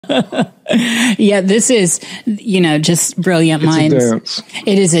Yeah, this is, just brilliant minds. It's a dance.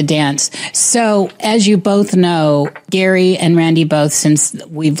 It is a dance. So, as you both know, Garry and Randy both, since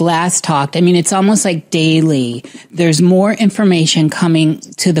we've last talked, it's almost like daily. There's more information coming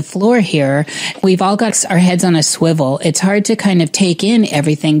to the floor here. We've all got our heads on a swivel. It's hard to kind of take in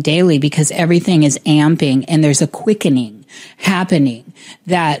everything daily because everything is amping and there's a quickening happening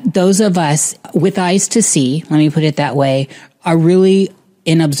that those of us with eyes to see, let me put it that way, are really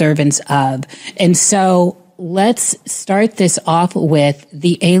in observance of. And so let's start this off with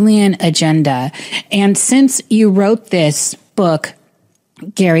the alien agenda. And since you wrote this book,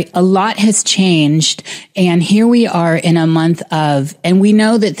 Garry, a lot has changed, and here we are in a month of, and we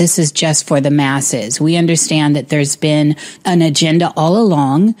know that this is just for the masses. We understand that there's been an agenda all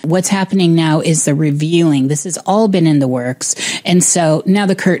along. What's happening now is the revealing. This has all been in the works, and so now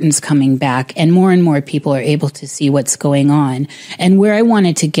the curtain's coming back, and more people are able to see what's going on. And where I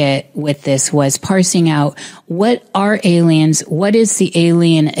wanted to get with this was parsing out what are aliens, what is the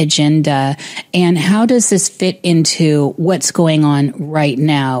alien agenda, and how does this fit into what's going on right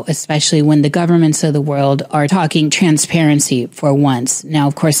now, especially when the governments of the world are talking transparency for once. Now,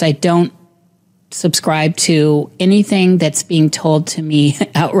 of course, I don't subscribe to anything that's being told to me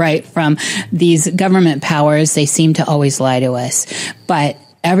outright from these government powers. They seem to always lie to us. But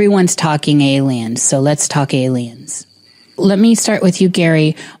everyone's talking aliens, so let's talk aliens. Let me start with you,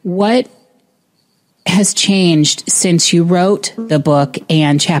 Garry. What has changed since you wrote the book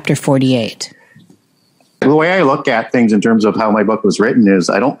and chapter 48? The way I look at things in terms of how my book was written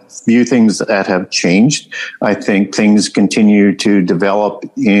is I don't view things that have changed. I think things continue to develop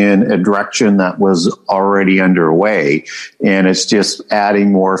in a direction that was already underway, and it's just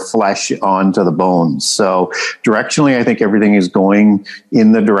adding more flesh onto the bones. So directionally, I think everything is going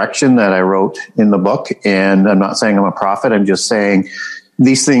in the direction that I wrote in the book. And I'm not saying I'm a prophet. I'm just saying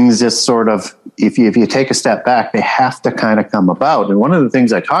these things just sort of, if you take a step back, they have to kind of come about. And one of the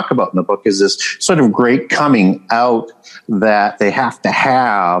things I talk about in the book is this sort of great coming out that they have to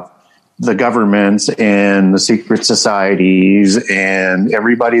have the governments and the secret societies and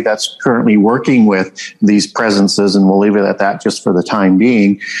everybody that's currently working with these presences, and we'll leave it at that just for the time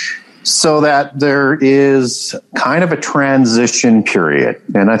being, so that there is kind of a transition period.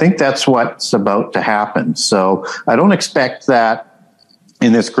 And I think that's what's about to happen. So I don't expect that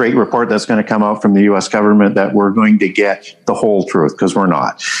in this great report that's going to come out from the U.S. government that we're going to get the whole truth, because we're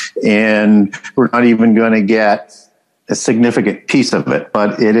not. And we're not even going to get a significant piece of it,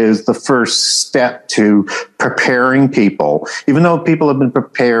 but it is the first step to preparing people, even though people have been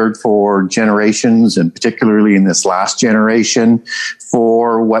prepared for generations, and particularly in this last generation,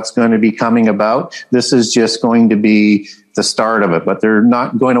 for what's going to be coming about. This is just going to be the start of it, but they're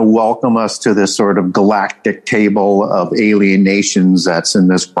not going to welcome us to this sort of galactic table of alien nations that's in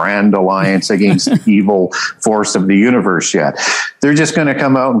this grand alliance against the evil force of the universe yet. They're just going to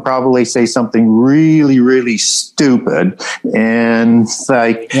come out and probably say something really, really stupid. And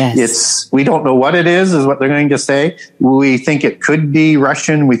like, we don't know what it is what they're going to say. We think it could be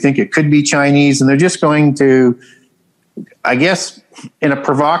Russian. We think it could be Chinese. And they're just going to, I guess, in a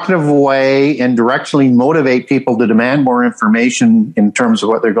provocative way and directionally motivate people to demand more information in terms of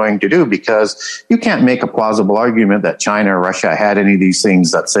what they're going to do, because you can't make a plausible argument that China or Russia had any of these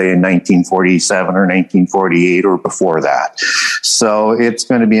things, let's say in 1947 or 1948 or before that. So it's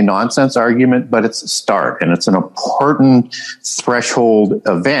going to be a nonsense argument, but it's a start, and it's an important threshold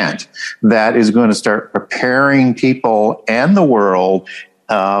event that is going to start preparing people and the world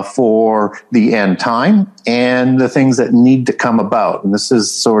for the end time and the things that need to come about. And this is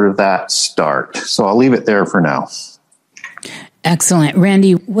sort of that start. So I'll leave it there for now. Excellent.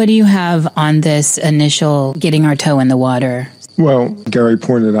 Randy, what do you have on this initial getting our toe in the water? Well, Garry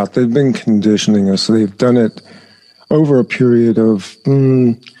pointed out they've been conditioning us. They've done it over a period of,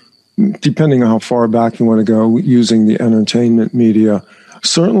 depending on how far back you want to go, using the entertainment media,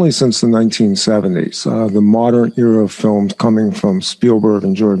 certainly since the 1970s, the modern era of films coming from Spielberg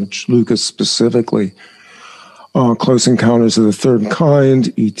and George Lucas specifically, Close Encounters of the Third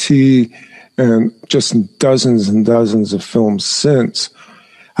Kind, E.T., and just dozens and dozens of films since,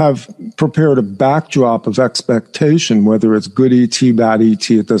 have prepared a backdrop of expectation, whether it's good E.T., bad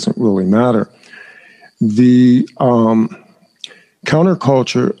E.T., it doesn't really matter. The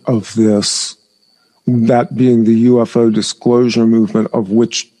counterculture of this, that being the UFO disclosure movement, of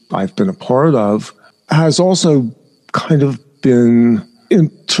which I've been a part of, has also kind of been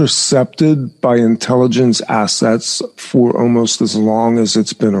intercepted by intelligence assets for almost as long as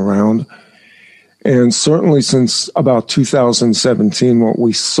it's been around. And certainly since about 2017, what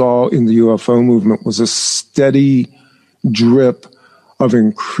we saw in the UFO movement was a steady drip of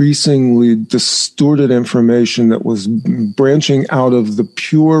increasingly distorted information that was branching out of the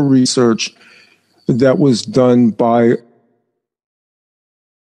pure research that was done by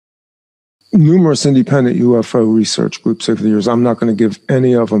numerous independent UFO research groups over the years. I'm not going to give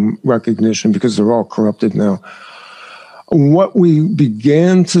any of them recognition because they're all corrupted now. What we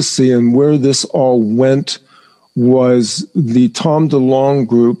began to see and where this all went was the Tom DeLonge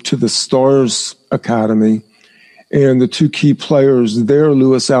group to the Stars Academy, and the two key players there,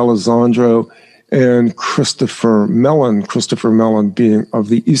 Louis Alessandro and Christopher Mellon. Christopher Mellon being of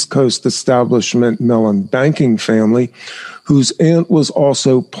the East Coast establishment Mellon banking family, whose aunt was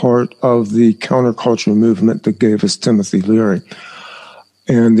also part of the counterculture movement that gave us Timothy Leary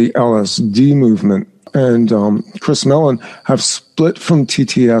and the LSD movement. And Chris Mellon have split from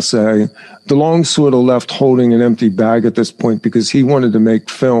TTSA. DeLonge sort of left holding an empty bag at this point because he wanted to make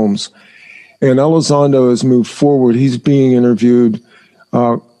films. And Elizondo has moved forward. He's being interviewed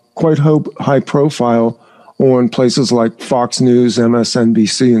quite high profile on places like Fox News,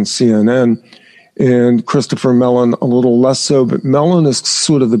 MSNBC, and CNN. And Christopher Mellon a little less so, but Mellon is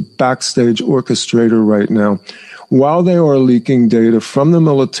sort of the backstage orchestrator right now. While they are leaking data from the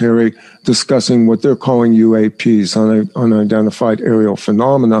military discussing what they're calling UAPs, unidentified aerial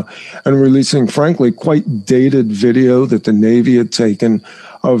phenomena, and releasing, frankly, quite dated video that the Navy had taken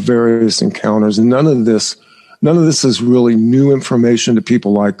of various encounters. And none of this is really new information to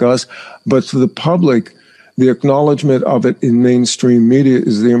people like us, but to the public, the acknowledgement of it in mainstream media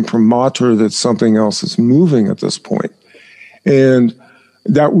is the imprimatur that something else is moving at this point. And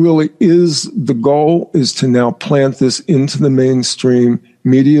that really is the goal, is to now plant this into the mainstream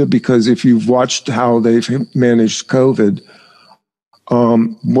media, because if you've watched how they've managed COVID,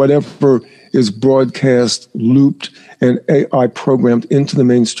 whatever is broadcast, looped, and AI programmed into the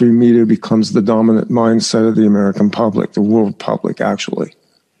mainstream media becomes the dominant mindset of the American public, the world public, actually.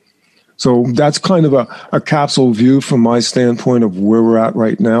 So that's kind of a capsule view from my standpoint of where we're at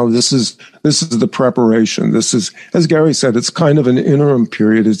right now. This is the preparation. This is, as Garry said, it's kind of an interim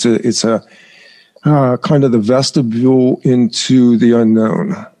period. It's a kind of the vestibule into the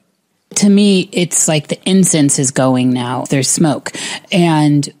unknown. To me, it's like the incense is going now. There's smoke,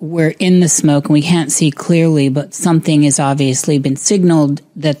 and we're in the smoke, and we can't see clearly, but something has obviously been signaled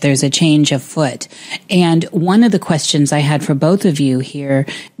that there's a change afoot. And one of the questions I had for both of you here,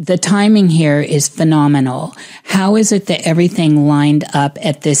 the timing here is phenomenal. How is it that everything lined up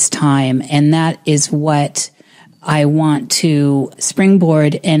at this time? And that is what I want to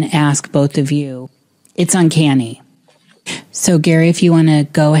springboard and ask both of you. It's uncanny. So, Garry, if you want to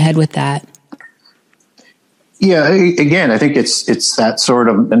go ahead with that. Yeah, again, I think it's that sort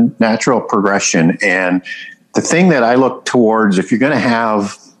of natural progression. And the thing that I look towards, if you're going to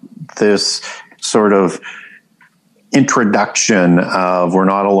have this sort of introduction of we're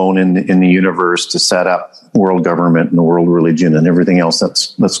not alone in the universe to set up world government and world religion and everything else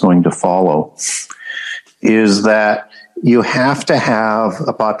that's going to follow, is that you have to have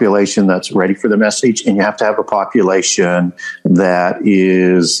a population that's ready for the message, and you have to have a population that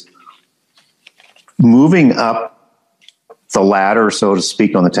is moving up the ladder, so to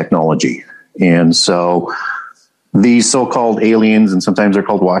speak, on the technology. And so these so-called aliens, and sometimes they're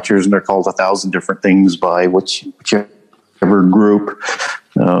called watchers, and they're called 1,000 different things by whichever group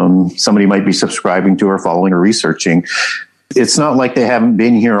somebody might be subscribing to or following or researching. It's not like they haven't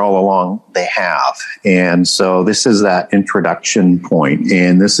been here all along. They have. And so this is that introduction point.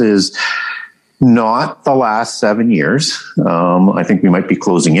 And this is not the last 7 years. I think we might be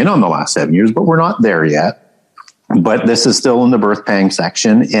closing in on the last 7 years, but we're not there yet. But this is still in the birth pang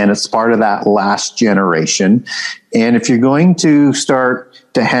section, and it's part of that last generation. And if you're going to start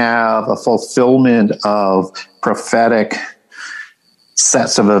to have a fulfillment of prophetic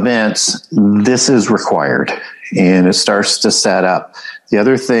sets of events, this is required. And it starts to set up the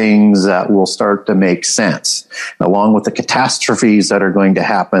other things that will start to make sense, along with the catastrophes that are going to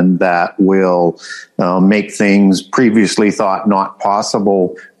happen that will make things previously thought not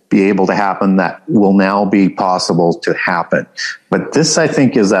possible be able to happen, that will now be possible to happen. But this, I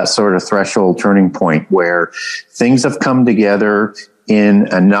think, is that sort of threshold turning point where things have come together in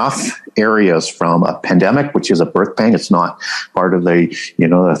enough areas, from a pandemic, which is a birth pang. It's not part of the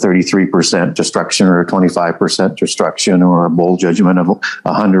 33% destruction or 25% destruction or a bold judgment of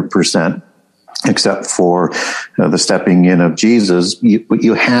 100%, except for the stepping in of Jesus. What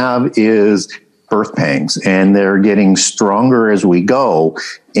you have is birth pangs, and they're getting stronger as we go.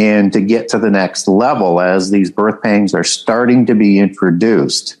 And to get to the next level, as these birth pangs are starting to be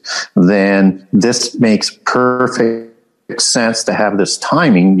introduced, then this makes perfect sense to have this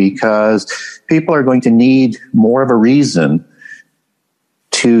timing, because people are going to need more of a reason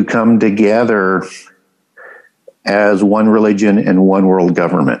to come together as one religion and one world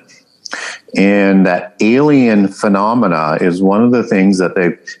government. And that alien phenomena is one of the things that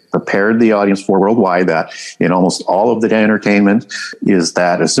they've prepared the audience for worldwide, that in almost all of the entertainment is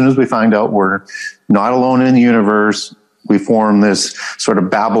that as soon as we find out we're not alone in the universe, we form this sort of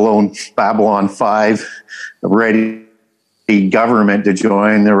Babylon 5 ready government to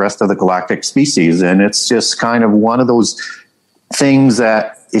join the rest of the galactic species. And it's just kind of one of those things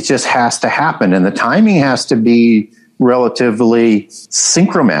that it just has to happen. And the timing has to be relatively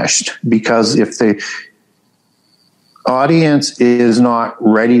synchromeshed, because if the audience is not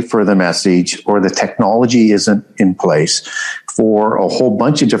ready for the message, or the technology isn't in place for a whole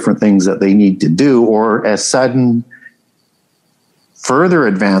bunch of different things that they need to do, or a sudden further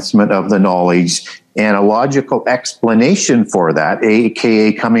advancement of the knowledge and a logical explanation for that,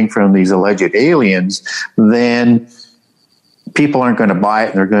 aka coming from these alleged aliens, then people aren't going to buy it,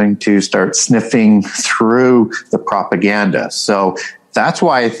 and they're going to start sniffing through the propaganda. So that's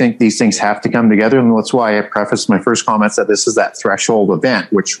why I think these things have to come together. And that's why I prefaced my first comments that this is that threshold event,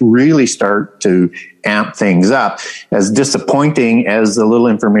 which really start to amp things up. As disappointing as the little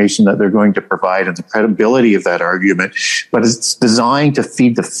information that they're going to provide and the credibility of that argument, but it's designed to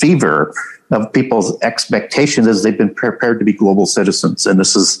feed the fever of people's expectations as they've been prepared to be global citizens. And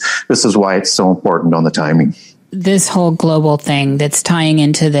this is why it's so important on the timing. This whole global thing that's tying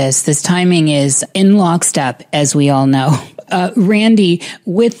into this timing is in lockstep, as we all know. Randy,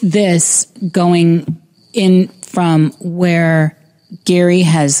 with this going in from where Garry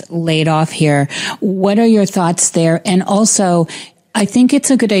has laid off here, what are your thoughts there? And also, I think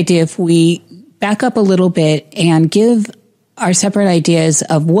it's a good idea if we back up a little bit and give our separate ideas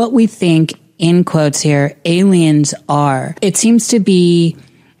of what we think, in quotes here, aliens are. It seems to be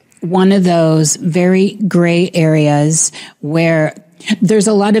one of those very gray areas where there's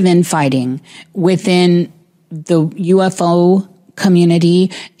a lot of infighting within the UFO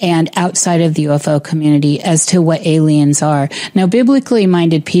community and outside of the UFO community as to what aliens are. Now, biblically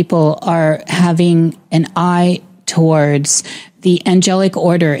minded people are having an eye towards the angelic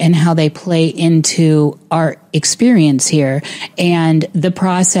order and how they play into our experience here and the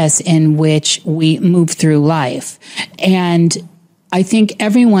process in which we move through life. And I think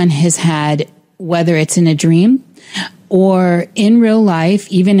everyone has had, whether it's in a dream or in real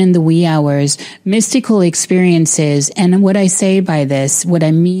life, even in the wee hours, mystical experiences. And what I say by this, what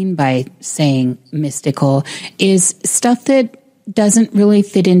I mean by saying mystical, is stuff that doesn't really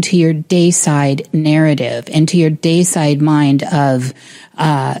fit into your dayside narrative, into your dayside mind of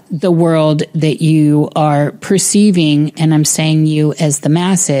the world that you are perceiving, and I'm saying you as the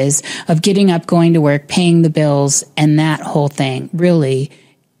masses, of getting up, going to work, paying the bills, and that whole thing. Really,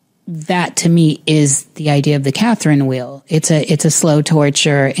 that to me is the idea of the Catherine wheel. It's a slow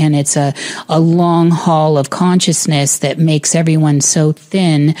torture, and it's a long haul of consciousness that makes everyone so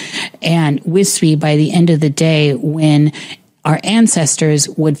thin and wispy by the end of the day, when our ancestors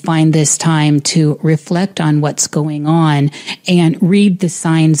would find this time to reflect on what's going on and read the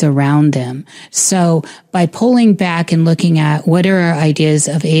signs around them. So by pulling back and looking at what are our ideas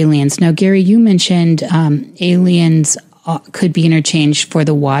of aliens. Now, Garry, you mentioned aliens could be interchanged for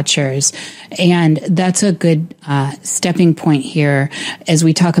the Watchers. And that's a good stepping point here as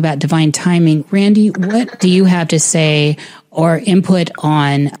we talk about divine timing. Randy, what do you have to say or input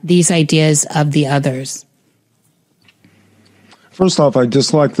on these ideas of the others? First off, I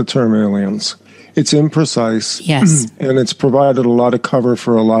dislike the term aliens. It's imprecise. Yes. And it's provided a lot of cover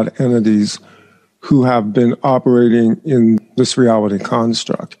for a lot of entities who have been operating in this reality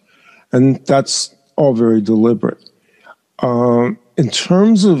construct. And that's all very deliberate. In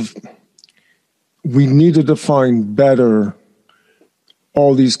terms of, we need to define better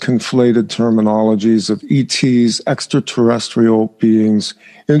all these conflated terminologies of ETs, extraterrestrial beings,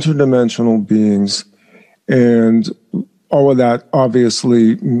 interdimensional beings, and all of that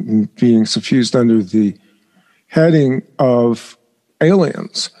obviously being suffused under the heading of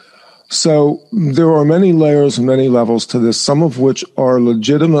aliens. So there are many layers and many levels to this, some of which are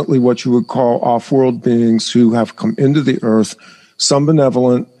legitimately what you would call off-world beings who have come into the earth, some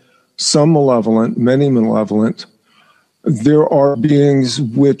benevolent, some malevolent, many malevolent. There are beings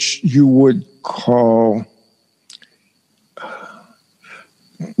which you would call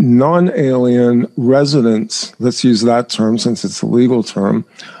non-alien residents, let's use that term since it's a legal term,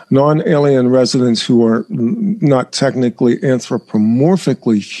 non-alien residents who are not technically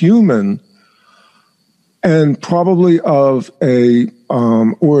anthropomorphically human and probably of a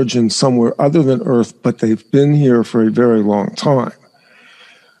origin somewhere other than Earth, but they've been here for a very long time.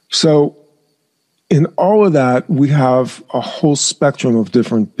 So in all of that, we have a whole spectrum of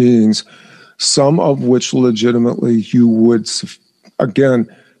different beings, some of which legitimately you would, again,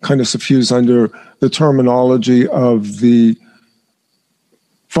 kind of suffuse under the terminology of the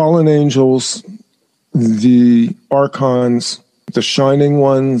fallen angels, the archons, the shining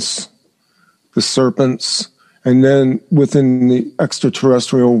ones, the serpents, and then within the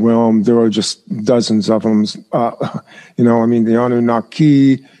extraterrestrial realm, there are just dozens of them. The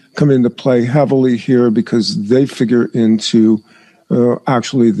Anunnaki come into play heavily here because they figure into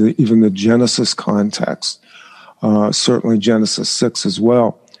actually even the Genesis context, certainly Genesis 6 as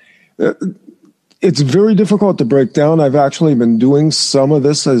well. It's very difficult to break down. I've actually been doing some of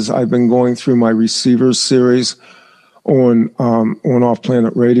this as I've been going through my Receivers series on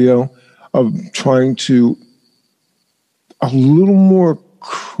Off-Planet Radio, of trying to a little more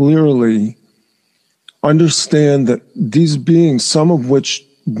clearly understand that these beings, some of which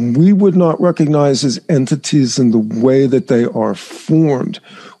we would not recognize as entities in the way that they are formed.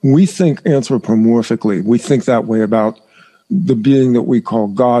 We think anthropomorphically. We think that way about the being that we call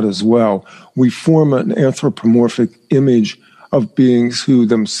God as well. We form an anthropomorphic image of beings who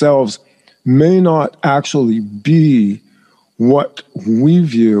themselves may not actually be what we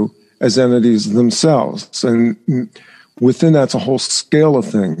view as entities themselves. And within that's a whole scale of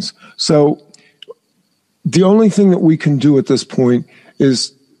things. So the only thing that we can do at this point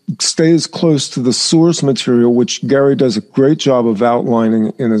is stay as close to the source material, which Garry does a great job of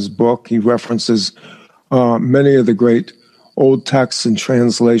outlining in his book. He references many of the great old texts and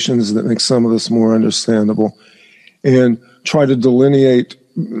translations that make some of this more understandable, and try to delineate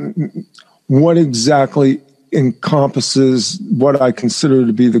what exactly encompasses what I consider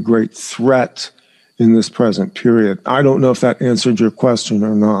to be the great threat in this present period. I don't know if that answered your question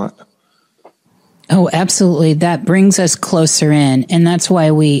or not. Oh, absolutely. That brings us closer in. And that's why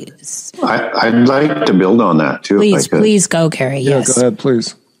I'd like to build on that too. Please go, Garry. Yes. Yeah, go ahead,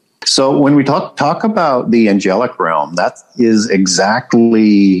 please. So when we talk about the angelic realm, that is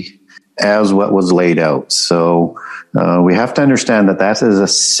exactly as what was laid out. So we have to understand that is a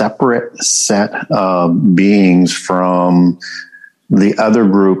separate set of beings from the other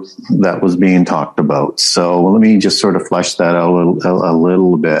group that was being talked about. So let me just sort of flesh that out a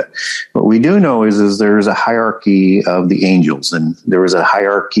little bit. What we do know is there's a hierarchy of the angels, and there was a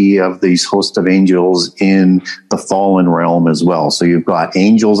hierarchy of these host of angels in the fallen realm as well. So you've got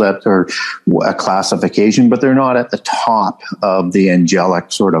angels that are a classification, but they're not at the top of the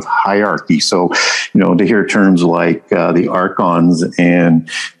angelic sort of hierarchy. So, to hear terms like the archons and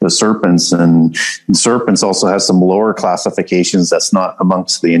the serpents, and the serpents also has some lower classifications that's not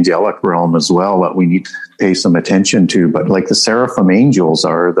amongst the angelic realm as well that we need to pay some attention to. But like the seraphim angels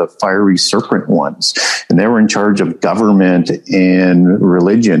are the fiery serpent ones, and they were in charge of government and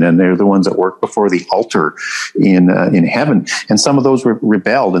religion, and they're the ones that work before the altar in heaven. And some of those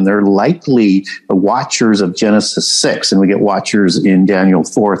rebelled, and they're likely the watchers of Genesis 6, and we get watchers in Daniel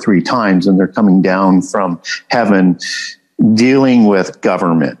 4 3 times, and they're coming down from heaven dealing with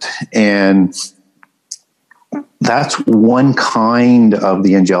government. And that's one kind of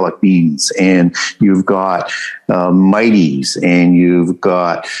the angelic beings. And you've got mighties, and you've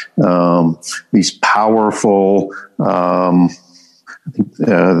got these powerful, I think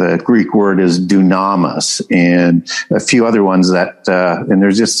the Greek word is dunamis, and a few other ones that, and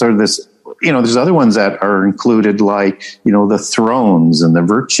there's just sort of this, there's other ones that are included, like, the thrones and the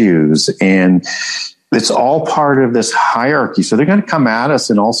virtues, and it's all part of this hierarchy. So they're going to come at us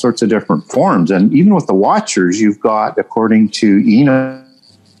in all sorts of different forms. And even with the watchers, you've got, according to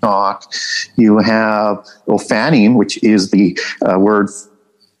Enoch, you have Ophanim, which is the word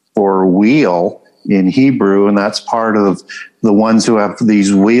for wheel in Hebrew, and that's part of the ones who have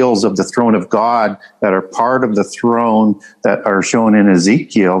these wheels of the throne of God that are part of the throne that are shown in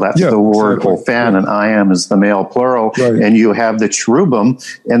Ezekiel. That's the word Ophan, and I am is the male plural. Right. And you have the cherubim,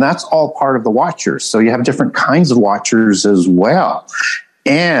 and that's all part of the watchers. So you have different kinds of watchers as well.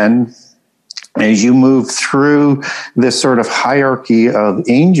 And as you move through this sort of hierarchy of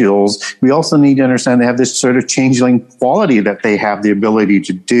angels, we also need to understand they have this sort of changeling quality that they have the ability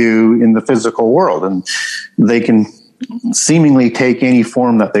to do in the physical world. And they can seemingly take any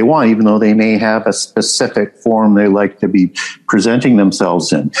form that they want, even though they may have a specific form they like to be presenting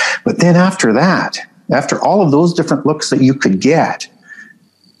themselves in. But then after that, after all of those different looks that you could get,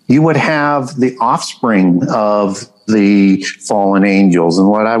 you would have the offspring of the fallen angels, and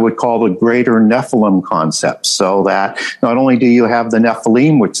what I would call the greater Nephilim concept. So that not only do you have the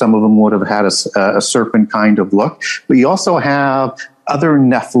Nephilim, which some of them would have had a serpent kind of look, but you also have other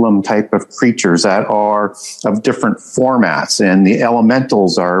Nephilim type of creatures that are of different formats, and the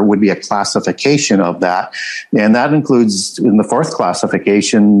elementals would be a classification of that, and that includes in the fourth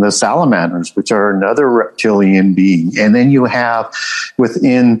classification the salamanders, which are another reptilian being. And then you have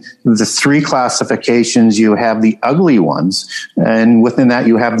within the three classifications, you have the ugly ones, and within that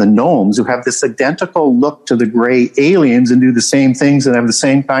you have the gnomes, who have this identical look to the gray aliens and do the same things and have the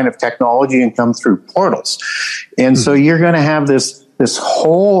same kind of technology and come through portals. And so you're going to have this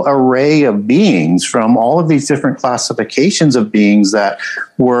whole array of beings from all of these different classifications of beings that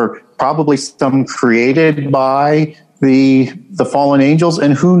were probably some created by the fallen angels,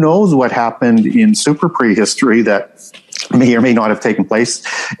 and who knows what happened in super prehistory that may or may not have taken place.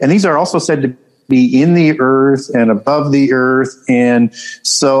 And these are also said to be in the earth and above the earth. And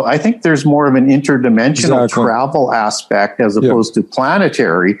so I think there's more of an interdimensional travel aspect as opposed to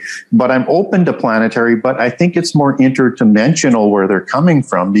planetary, but I'm open to planetary, but I think it's more interdimensional where they're coming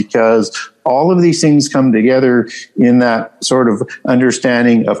from, because all of these things come together in that sort of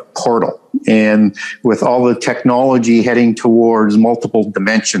understanding of portal, and with all the technology heading towards multiple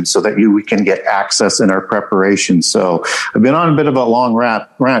dimensions so that we can get access in our preparation. So I've been on a bit of a long rant,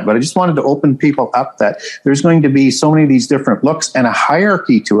 but I just wanted to open people up that there's going to be so many of these different looks and a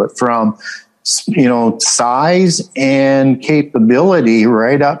hierarchy to it, from size and capability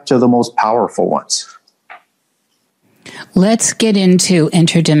right up to the most powerful ones. Let's get into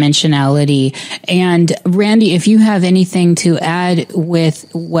interdimensionality. And Randy, if you have anything to add with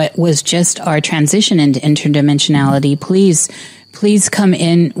what was just our transition into interdimensionality, please come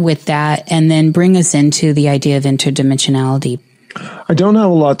in with that and then bring us into the idea of interdimensionality. I don't have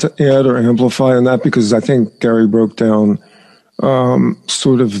a lot to add or amplify on that, because I think Garry broke down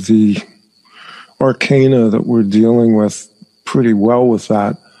sort of the arcana that we're dealing with pretty well with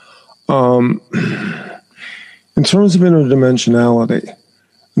that. In terms of interdimensionality,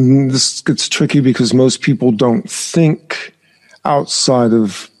 this gets tricky because most people don't think outside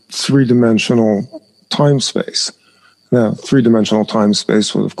of three-dimensional time-space. Now, three-dimensional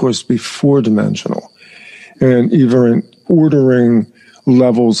time-space would, of course, be four-dimensional. And even ordering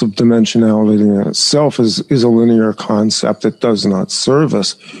levels of dimensionality in itself is a linear concept that does not serve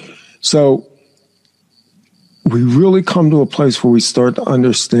us. So we really come to a place where we start to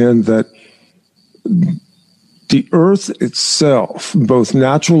understand that the Earth itself, both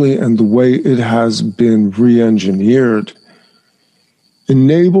naturally and the way it has been re-engineered,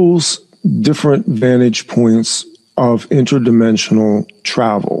 enables different vantage points of interdimensional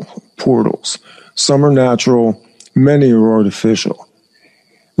travel, portals. Some are natural, many are artificial.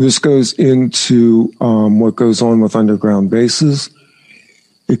 This goes into what goes on with underground bases.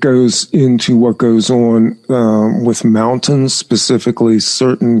 It goes into what goes on with mountains, specifically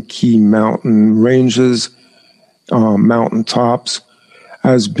certain key mountain ranges, mountain tops,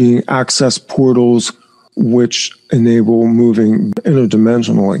 as being access portals which enable moving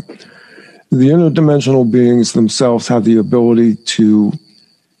interdimensionally. The interdimensional beings themselves have the ability to,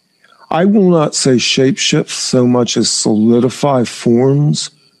 I will not say shapeshift so much as solidify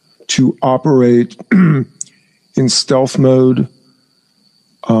forms to operate in stealth mode.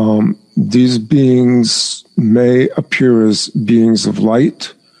 These beings may appear as beings of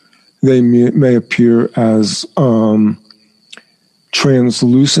light. They may appear as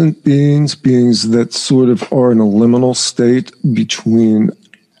translucent beings that sort of are in a liminal state between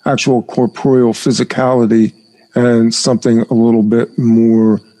actual corporeal physicality and something a little bit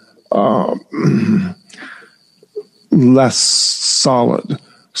more less solid.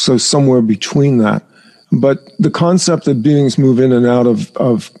 So somewhere between that. But the concept that beings move in and out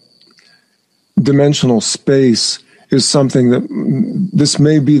of dimensional space is something that this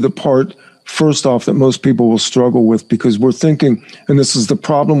may be the part, first off, that most people will struggle with, because we're thinking, and this is the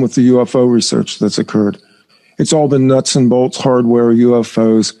problem with the UFO research that's occurred, it's all been nuts and bolts hardware,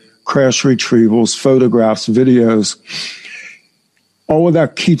 UFOs, crash retrievals, photographs, videos. All of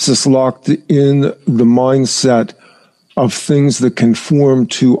that keeps us locked in the mindset of things that conform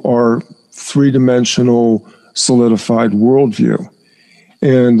to our three-dimensional solidified worldview.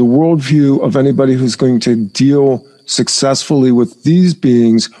 And the worldview of anybody who's going to deal successfully with these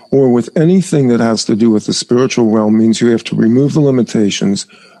beings or with anything that has to do with the spiritual realm means you have to remove the limitations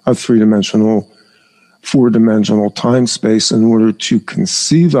of three-dimensional, four-dimensional time-space in order to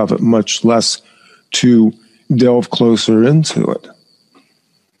conceive of it, much less to delve closer into it.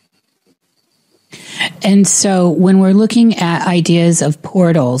 And so when we're looking at ideas of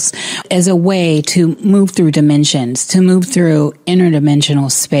portals as a way to move through dimensions, to move through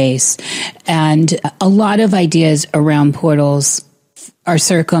interdimensional space, and a lot of ideas around portals are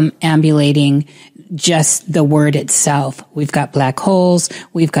circumambulating just the word itself. We've got black holes,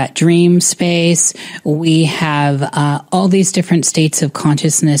 we've got dream space, we have all these different states of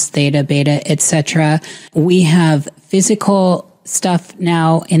consciousness, theta, beta, etc. We have physical stuff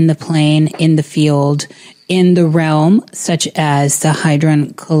now in the plane, in the field, in the realm, such as the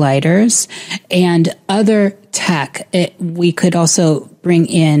Hadron Colliders and other tech. We could also bring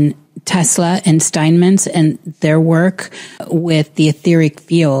in Tesla and Steinman's and their work with the etheric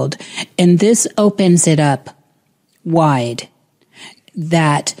field. And this opens it up wide,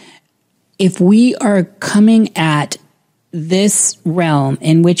 that if we are coming at this realm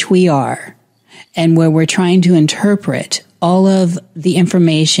in which we are, and where we're trying to interpret all of the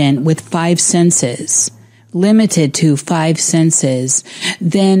information with 5 senses, limited to 5 senses,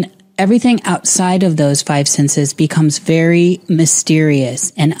 then everything outside of those 5 senses becomes very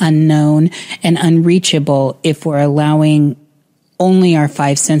mysterious and unknown and unreachable if we're allowing only our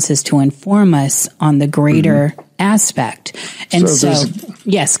 5 senses to inform us on the greater aspect. And so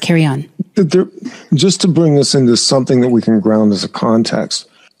yes, carry on. Just to bring this into something that we can ground as a context,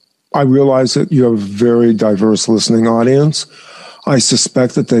 I realize that you have a very diverse listening audience. I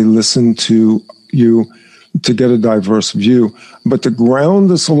suspect that they listen to you to get a diverse view, but to ground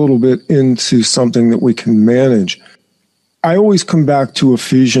this a little bit into something that we can manage, I always come back to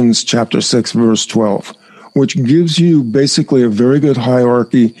Ephesians chapter 6, verse 12, which gives you basically a very good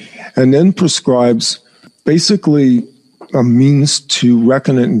hierarchy and then prescribes basically a means to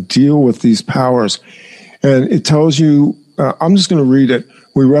reckon and deal with these powers. And it tells you, I'm just going to read it.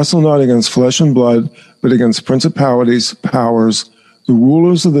 We wrestle not against flesh and blood, but against principalities, powers, the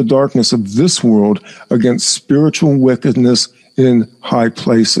rulers of the darkness of this world, against spiritual wickedness in high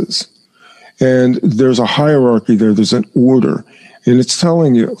places. And there's a hierarchy there. There's an order. And it's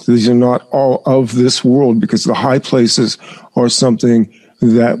telling you these are not all of this world, because the high places are something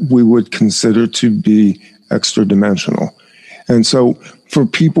that we would consider to be extra dimensional. And so for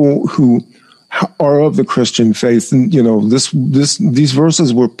people who are of the Christian faith, and these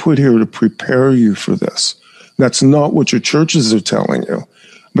verses were put here to prepare you for this. That's not what your churches are telling you,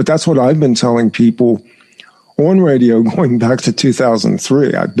 but that's what I've been telling people on radio going back to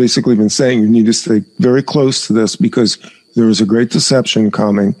 2003. I've basically been saying you need to stay very close to this because there is a great deception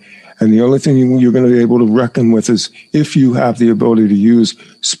coming, and the only thing you're going to be able to reckon with is if you have the ability to use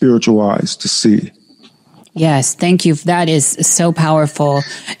spiritual eyes to see. Yes, thank you. That is so powerful.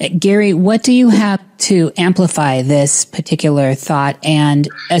 Garry, what do you have to amplify this particular thought, and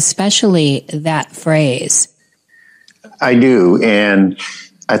especially that phrase? I do. And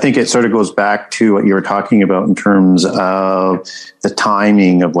I think it sort of goes back to what you were talking about in terms of the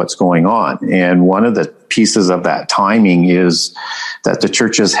timing of what's going on. And one of the pieces of that timing is that the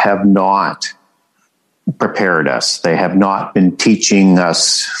churches have not prepared us. They have not been teaching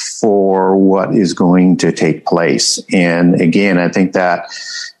us for what is going to take place. And again, I think that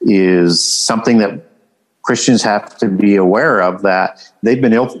is something that Christians have to be aware of, that they've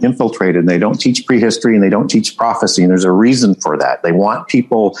been infiltrated, and they don't teach prehistory and they don't teach prophecy. And there's a reason for that. They want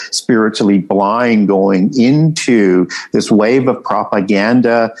people spiritually blind going into this wave of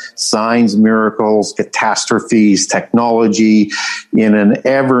propaganda, signs, miracles, catastrophes, technology in an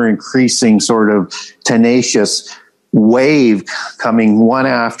ever increasing sort of tenacious wave coming one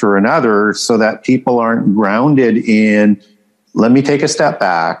after another, so that people aren't grounded in, let me take a step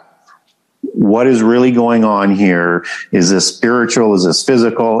back. What is really going on here? Is this spiritual? Is this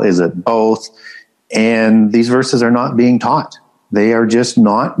physical? Is it both? And these verses are not being taught. They are just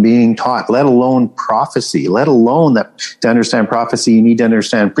not being taught, let alone prophecy, let alone that to understand prophecy, you need to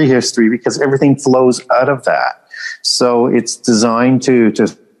understand prehistory, because everything flows out of that. So it's designed to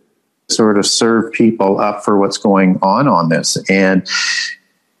sort of serve people up for what's going on this. And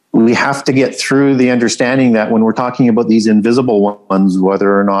we have to get through the understanding that when we're talking about these invisible ones,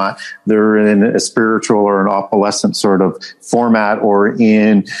 whether or not they're in a spiritual or an opalescent sort of format or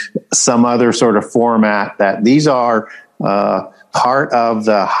in some other sort of format, that these are part of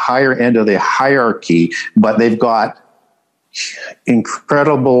the higher end of the hierarchy, but they've got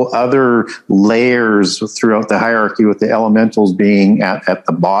incredible other layers throughout the hierarchy, with the elementals being at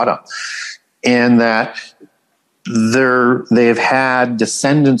the bottom. And that they've had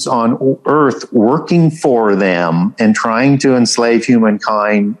descendants on earth working for them and trying to enslave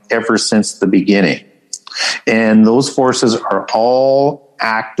humankind ever since the beginning. And those forces are all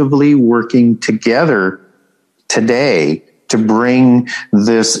actively working together today to bring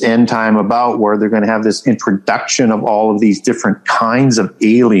this end time about, where they're going to have this introduction of all of these different kinds of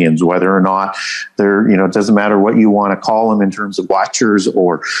aliens, whether or not they're, it doesn't matter what you want to call them in terms of watchers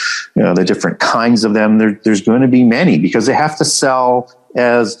or, the different kinds of them. There's going to be many, because they have to sell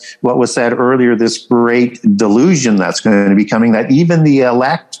as what was said earlier, this great delusion that's going to be coming, that even the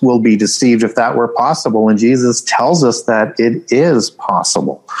elect will be deceived if that were possible. And Jesus tells us that it is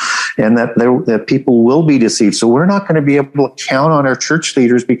possible and that people will be deceived. So we're not going to be able to count on our church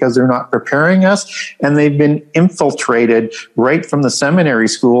leaders because they're not preparing us, and they've been infiltrated right from the seminary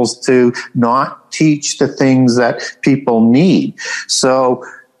schools to not teach the things that people need. So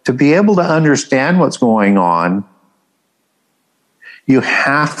to be able to understand what's going on, you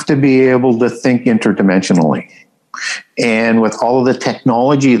have to be able to think interdimensionally. And with all of the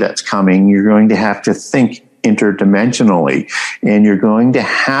technology that's coming, you're going to have to think interdimensionally, and you're going to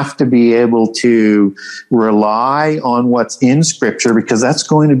have to be able to rely on what's in Scripture, because that's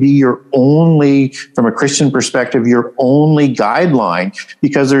going to be your only, from a Christian perspective, your only guideline,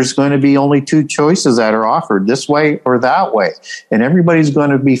 because there's going to be only two choices that are offered, this way or that way, and everybody's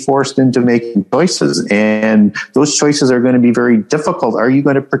going to be forced into making choices, and those choices are going to be very difficult. Are you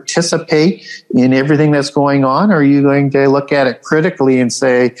going to participate in everything that's going on, or are you going to look at it critically and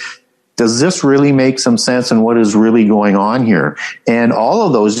say, does this really make some sense, and what is really going on here? And all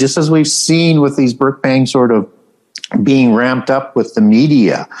of those, just as we've seen with these Birkbang sort of being ramped up with the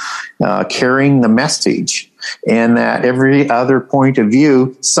media, carrying the message, and that every other point of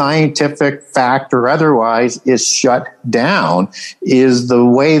view, scientific, fact, or otherwise, is shut down, is the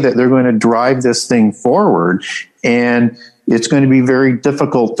way that they're going to drive this thing forward. And it's going to be very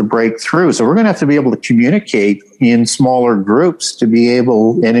difficult to break through. So we're going to have to be able to communicate in smaller groups to be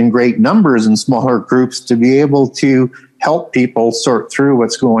able, and in great numbers in smaller groups, to be able to help people sort through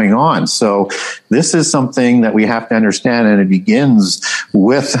what's going on. So this is something that we have to understand, and it begins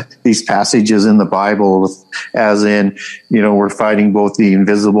with these passages in the Bible, as in, we're fighting both the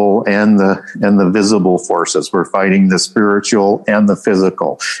invisible and the visible forces. We're fighting the spiritual and the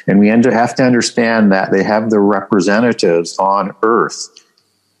physical. And we have to understand that they have the representatives on earth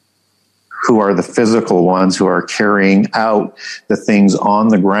who are the physical ones who are carrying out the things on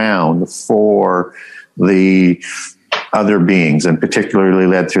the ground for the other beings, and particularly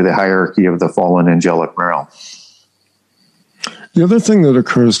led through the hierarchy of the fallen angelic realm. The other thing that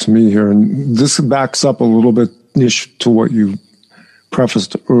occurs to me here, and this backs up a little bit to what you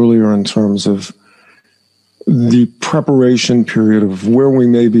prefaced earlier in terms of the preparation period of where we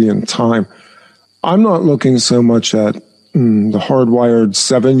may be in time. I'm not looking so much at the hardwired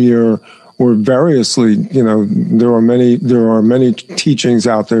 7-year, or variously, there are many teachings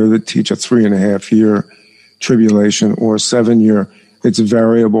out there that teach a 3.5-year tribulation or 7-year. It's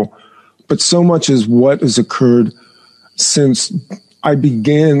variable. But so much is what has occurred since I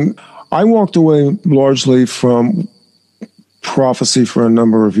began. I walked away largely from prophecy for a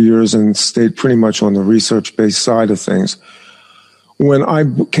number of years and stayed pretty much on the research-based side of things. When I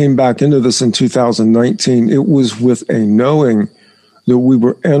came back into this in 2019, it was with a knowing that we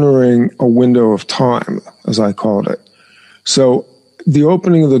were entering a window of time, as I called it. So the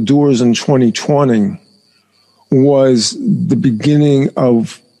opening of the doors in 2020 was the beginning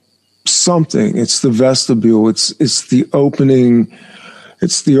of something. It's the vestibule. It's the opening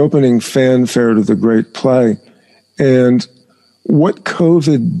fanfare to the great play. And what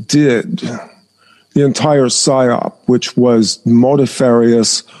COVID did, the entire PSYOP, which was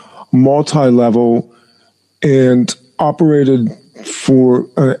multifarious, multi-level, and operated for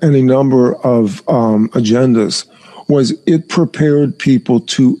any number of agendas, was it prepared people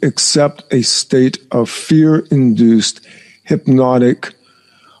to accept a state of fear-induced, hypnotic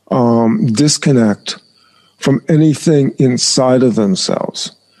disconnect from anything inside of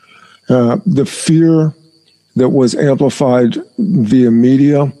themselves. The fear that was amplified via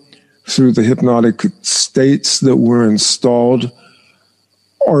media through the hypnotic states that were installed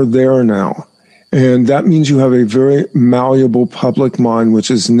are there now. And that means you have a very malleable public mind, which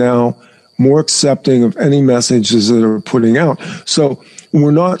is now more accepting of any messages that are putting out. So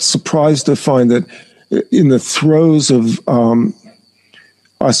we're not surprised to find that in the throes of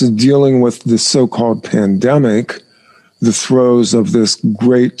us dealing with this so-called pandemic, the throes of this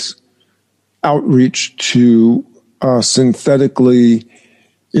great outreach to synthetically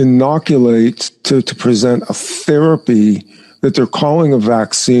inoculate, to present a therapy that they're calling a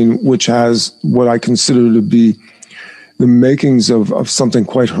vaccine, which has what I consider to be the makings of something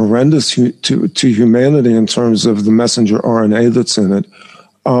quite horrendous to humanity in terms of the messenger RNA that's in it.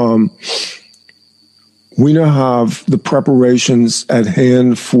 We now have the preparations at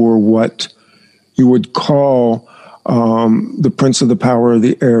hand for what you would call the prince of the power of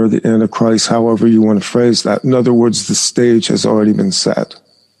the air, the Antichrist, however you want to phrase that. In other words, the stage has already been set.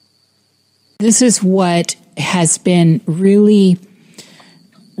 This is what has been really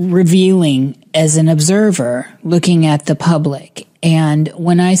revealing as an observer looking at the public. And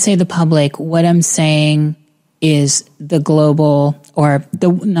when I say the public, what I'm saying is the global, or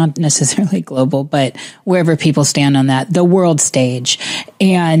the not necessarily global, but wherever people stand on that, the world stage.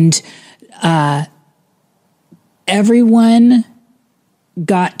 And everyone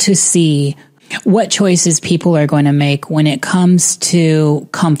got to see what choices people are going to make when it comes to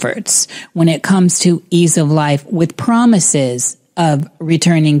comforts, when it comes to ease of life, with promises of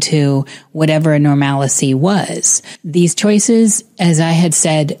returning to whatever normalcy was. These choices, as I had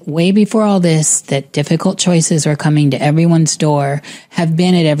said way before all this, that difficult choices are coming to everyone's door, have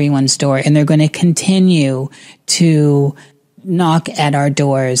been at everyone's door, and they're going to continue to knock at our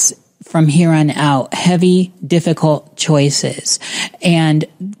doors from here on out. Heavy, difficult choices. And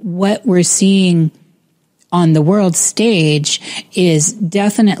what we're seeing on the world stage is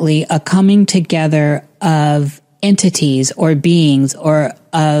definitely a coming together of entities or beings or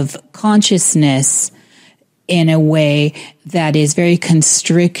of consciousness in a way that is very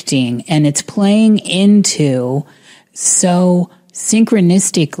constricting, and it's playing into so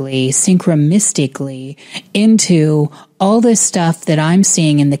synchromistically into all this stuff that I'm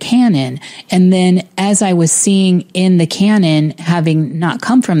seeing in the canon. And then as I was seeing in the canon, having not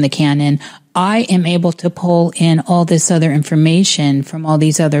come from the canon, I am able to pull in all this other information from all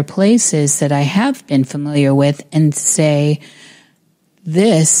these other places that I have been familiar with and say,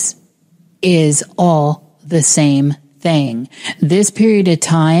 this is all the same thing. This period of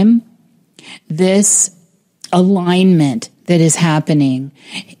time, this alignment that is happening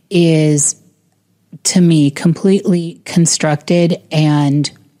is, to me, completely constructed, and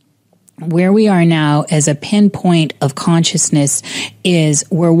where we are now as a pinpoint of consciousness is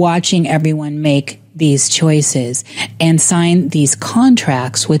we're watching everyone make these choices and sign these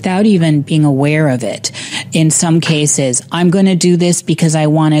contracts without even being aware of it. In some cases, I'm going to do this because I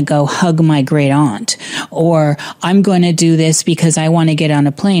want to go hug my great aunt, or I'm going to do this because I want to get on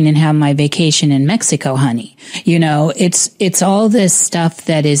a plane and have my vacation in Mexico, honey. You know, it's all this stuff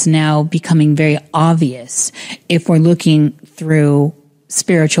that is now becoming very obvious if we're looking through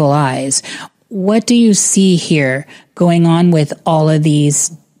spiritual eyes. What do you see here going on with all of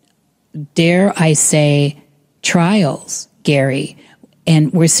these, dare I say, trials, Garry?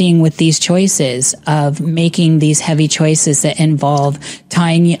 And we're seeing with these choices of making these heavy choices that involve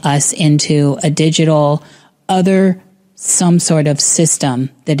tying us into a digital some sort of system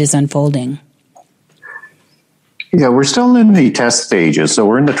that is unfolding. Yeah, we're still in the test stages. So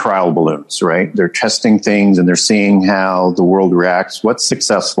we're in the trial balloons, right? They're testing things and they're seeing how the world reacts, what's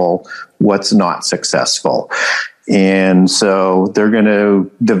successful, what's not successful. And so they're going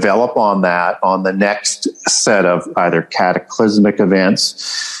to develop on that on the next set of either cataclysmic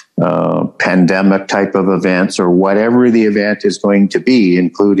events, pandemic type of events, or whatever the event is going to be,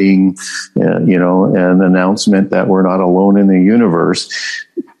 including, an announcement that we're not alone in the universe.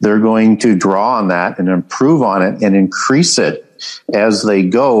 They're going to draw on that and improve on it and increase it as they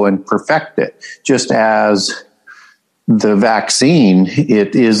go and perfect it. Just as the vaccine,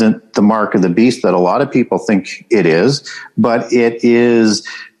 it isn't the mark of the beast that a lot of people think it is, but it is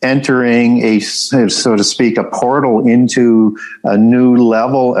entering a, so to speak, a portal into a new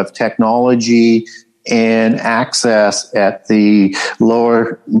level of technology and access at the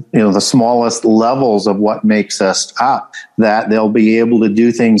lower, the smallest levels of what makes us up, that they'll be able to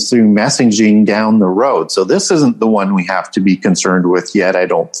do things through messaging down the road. So this isn't the one we have to be concerned with yet, I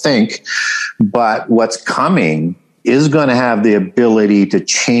don't think. But what's coming is going to have the ability to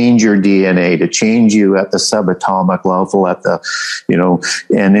change your DNA, to change you at the subatomic level, at the,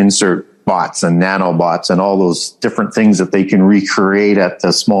 and insert bots and nanobots and all those different things that they can recreate at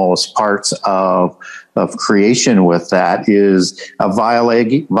the smallest parts of creation. With that is a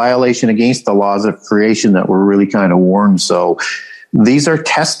violation against the laws of creation that we're really kind of warned. So these are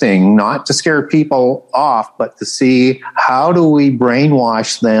testing, not to scare people off, but to see how do we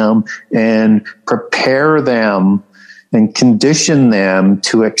brainwash them and prepare them and condition them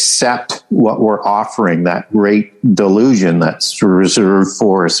to accept what we're offering, that great delusion that's reserved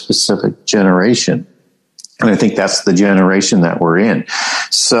for a specific generation. And I think that's the generation that we're in.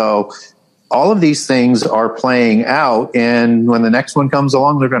 So all of these things are playing out, and when the next one comes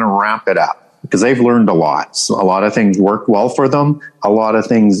along, they're going to ramp it up because they've learned a lot. So a lot of things worked well for them. A lot of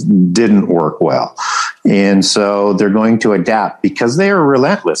things didn't work well. And so they're going to adapt because they are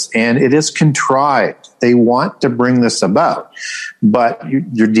relentless and it is contrived. They want to bring this about, but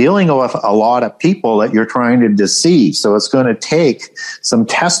you're dealing with a lot of people that you're trying to deceive. So it's going to take some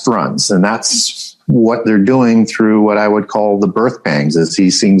test runs, and that's what they're doing through what I would call the birth pangs as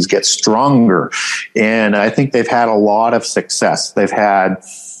these things get stronger. And I think they've had a lot of success. They've had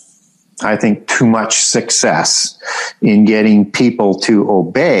I think, too much success in getting people to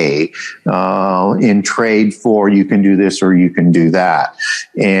obey in trade for you can do this or you can do that.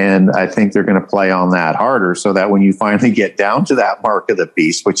 And I think they're going to play on that harder so that when you finally get down to that mark of the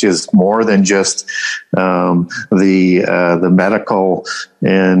beast, which is more than just the medical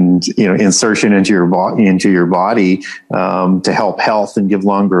and insertion into your body to help health and give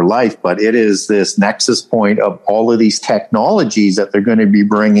longer life, but it is this nexus point of all of these technologies that they're going to be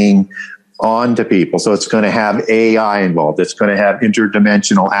bringing on to people. So it's going to have AI involved. It's going to have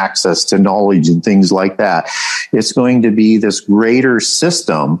interdimensional access to knowledge and things like that. It's going to be this greater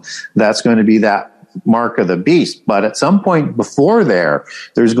system that's going to be that mark of the beast. But at some point before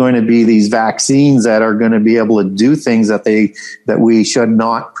there's going to be these vaccines that are going to be able to do things that we should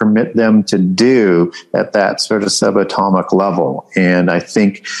not permit them to do at that sort of subatomic level. And I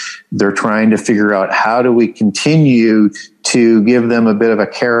think they're trying to figure out, how do we continue to give them a bit of a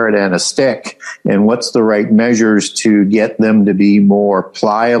carrot and a stick, and what's the right measures to get them to be more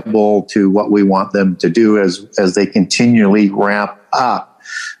pliable to what we want them to do as they continually ramp up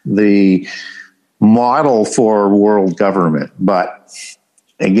the model for world government. But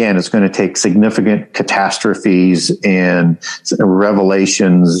again, it's going to take significant catastrophes and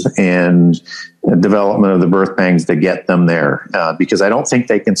revelations and development of the birth pangs to get them there, because I don't think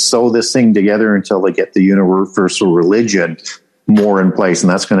they can sew this thing together until they get the universal religion more in place,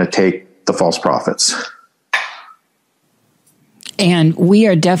 and that's going to take the false prophets. And we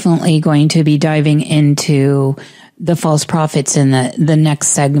are definitely going to be diving into the false prophets in the next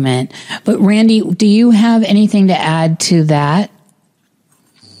segment. But Randy, do you have anything to add to that?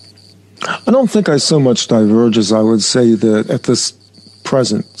 I don't think I so much diverge as I would say that at this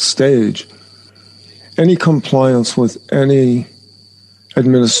present stage, any compliance with any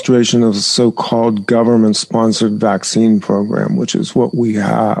administration of the so-called government-sponsored vaccine program, which is what we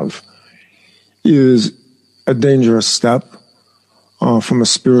have, is a dangerous step. From a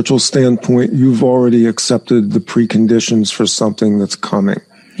spiritual standpoint, you've already accepted the preconditions for something that's coming.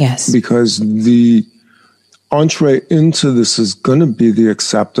 Yes. Because the entree into this is going to be the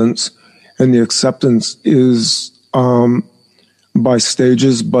acceptance, and the acceptance is by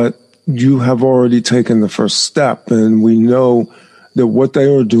stages, but you have already taken the first step, and we know that what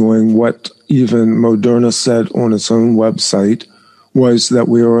they are doing, what even Moderna said on its own website, was that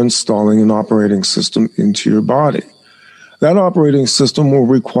we are installing an operating system into your body. That operating system will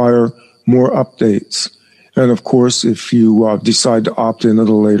require more updates. And of course, if you decide to opt in at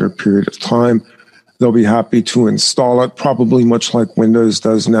a later period of time, they'll be happy to install it, probably much like Windows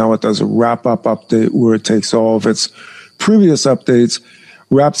does now. It does a wrap-up update where it takes all of its previous updates,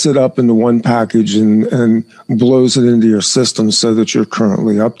 wraps it up into one package, and blows it into your system so that you're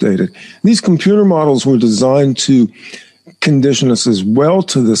currently updated. These computer models were designed to condition us as well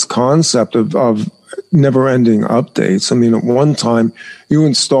to this concept of never-ending updates. I mean, at one time, you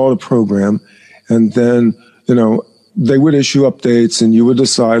installed a program, and then, they would issue updates, and you would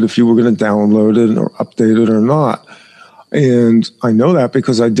decide if you were going to download it or update it or not. And I know that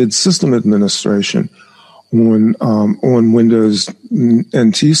because I did system administration on Windows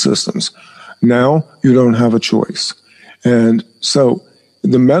NT systems. Now you don't have a choice. And so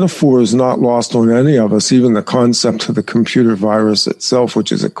the metaphor is not lost on any of us, even the concept of the computer virus itself,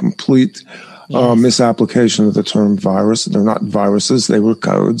 which is a complete misapplication of the term virus. They're not viruses, they were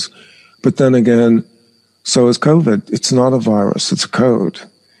codes. But then again, so is COVID. It's not a virus, it's a code.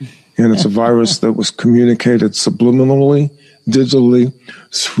 And it's a virus that was communicated subliminally, digitally,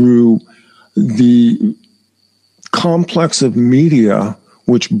 through the complex of media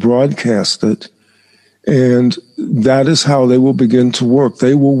which broadcast it. And that is how they will begin to work.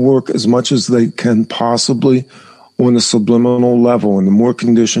 They will work as much as they can possibly on a subliminal level. And the more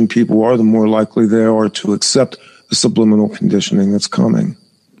conditioned people are, the more likely they are to accept the subliminal conditioning that's coming.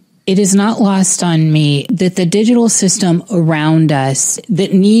 It is not lost on me that the digital system around us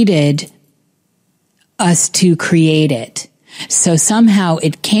that needed us to create it. So somehow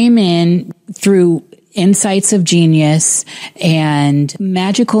it came in through insights of genius and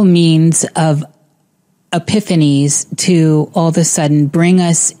magical means of epiphanies to all of a sudden bring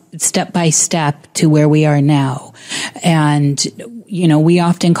us step by step to where we are now. And, we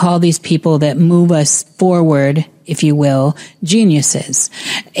often call these people that move us forward, if you will, geniuses.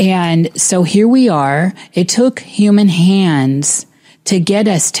 And so here we are. It took human hands to get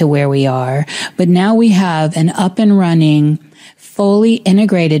us to where we are, but now we have an up and running, fully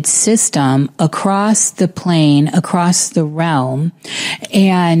integrated system across the plane, across the realm.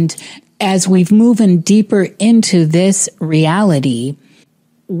 And as we've moved deeper into this reality,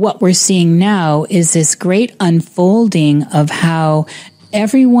 what we're seeing now is this great unfolding of how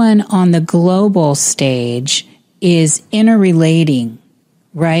everyone on the global stage is interrelating,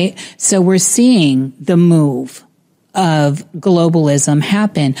 right? So we're seeing the move of globalism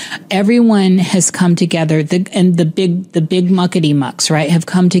happen. Everyone has come together, the big muckety mucks, right, have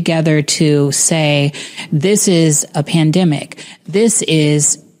come together to say, this is a pandemic. This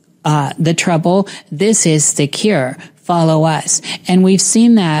is the trouble. This is the cure. Follow us. And we've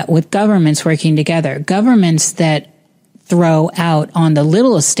seen that with governments working together. Governments that throw out on the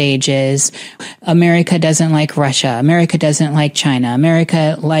little stages, America doesn't like Russia. America doesn't like China.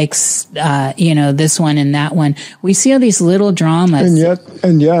 America likes, this one and that one. We see all these little dramas.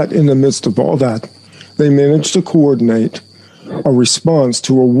 And yet, in the midst of all that, they managed to coordinate a response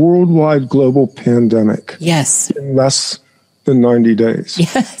to a worldwide global pandemic. Yes. In less than 90 days.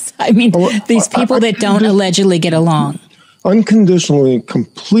 Yes. I mean, these people that don't allegedly get along. Unconditionally,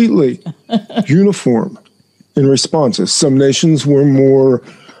 completely uniform in responses. Some nations were more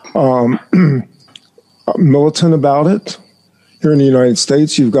militant about it. Here in the United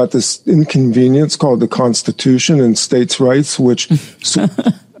States, you've got this inconvenience called the Constitution and states' rights, which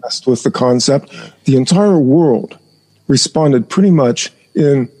messed with the concept. The entire world responded pretty much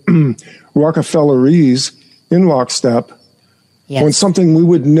in Rockefellerese, in lockstep, on something we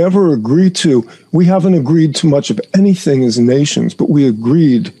would never agree to. We haven't agreed to much of anything as nations, but we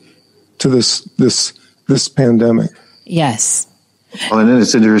agreed to this pandemic. Yes. Well, and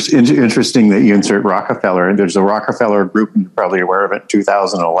it's interesting that you insert Rockefeller. And there's a Rockefeller group, and you're probably aware of it, in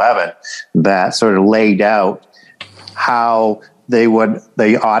 2011, that sort of laid out how they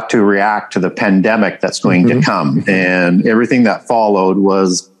ought to react to the pandemic that's going to come. And everything that followed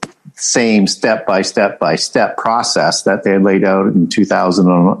was same step by step process that they had laid out in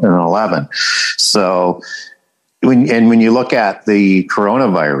 2011. So when you look at the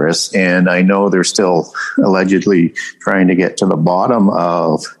coronavirus, and I know they're still allegedly trying to get to the bottom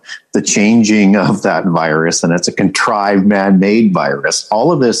of the changing of that virus, and it's a contrived, man-made virus.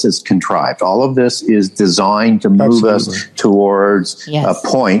 All of this is contrived. All of this is designed to move us towards a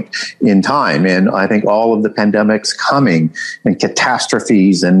point in time. And I think all of the pandemics coming and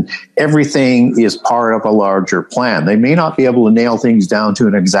catastrophes and everything is part of a larger plan. They may not be able to nail things down to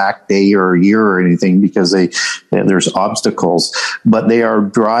an exact day or a year or anything because there's obstacles, but they are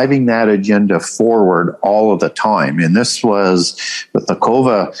driving that agenda forward all of the time. And this was with the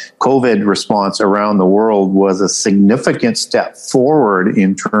COVID response around the world was a significant step forward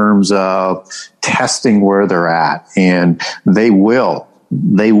in terms of testing where they're at. And they will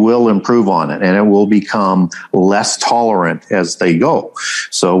improve on it, and it will become less tolerant as they go.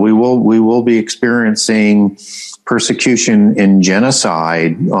 So we will be experiencing persecution and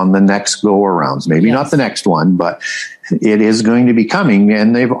genocide on the next go-arounds. Maybe not the next one, but it is going to be coming.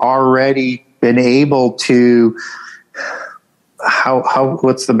 And they've already been able to,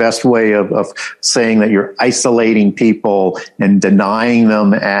 what's the best way of saying that you're isolating people and denying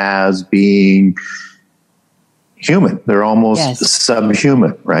them as being human? They're almost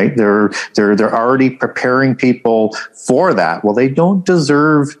subhuman, right? They're already preparing people for that. Well, they don't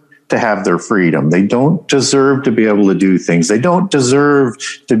deserve to have their freedom. They don't deserve to be able to do things. They don't deserve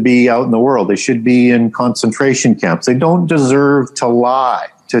to be out in the world. They should be in concentration camps. They don't deserve to lie,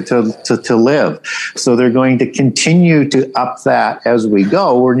 to live. So they're going to continue to up that as we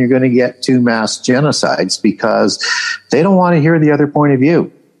go, and you're going to get to mass genocides because they don't want to hear the other point of view.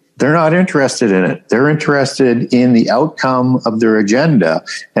 They're not interested in it. They're interested in the outcome of their agenda,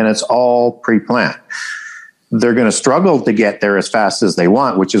 and it's all pre-planned. They're going to struggle to get there as fast as they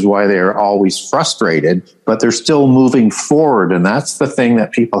want, which is why they're always frustrated, but they're still moving forward. And that's the thing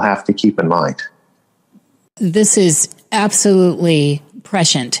that people have to keep in mind. This is absolutely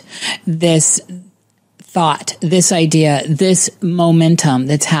prescient. This thought, this idea, this momentum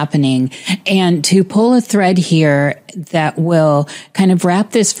that's happening. And to pull a thread here that will kind of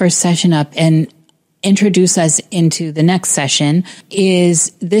wrap this first session up and introduce us into the next session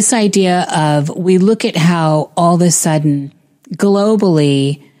is this idea of, we look at how all of a sudden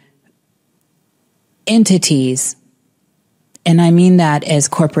globally entities, and I mean that as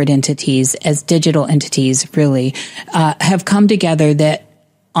corporate entities, as digital entities really, have come together that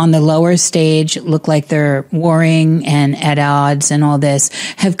on the lower stage look like they're warring and at odds and all this,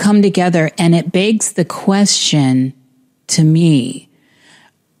 have come together. And it begs the question to me,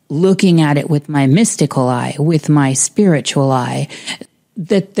 looking at it with my mystical eye, with my spiritual eye,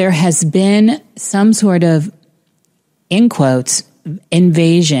 that there has been some sort of, in quotes,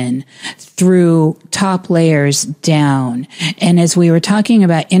 invasion through top layers down. And as we were talking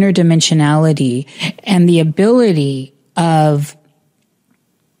about interdimensionality and the ability of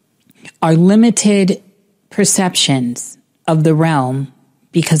our limited perceptions of the realm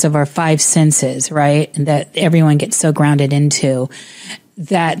because of our five senses, right? And that everyone gets so grounded into,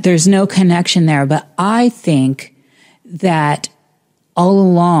 that there's no connection there. But I think that all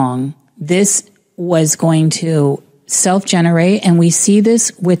along, this was going to self-generate, and we see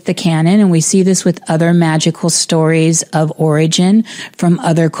this with the canon, and we see this with other magical stories of origin from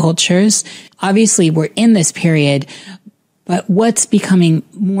other cultures. Obviously, we're in this period, but what's becoming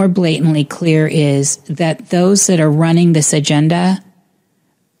more blatantly clear is that those that are running this agenda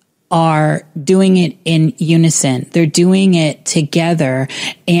are doing it in unison. They're doing it together,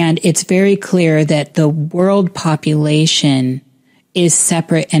 and it's very clear that the world population is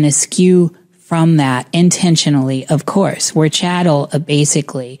separate and askew from that intentionally. Of course, we're chattel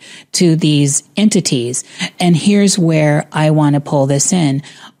basically to these entities. And here's where I want to pull this in.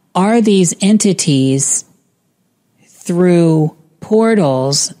 Are these entities, through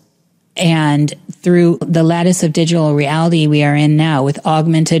portals and through the lattice of digital reality we are in now, with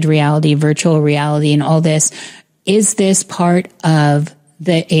augmented reality, virtual reality, and all this, is this part of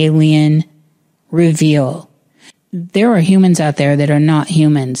the alien reveal? There are humans out there that are not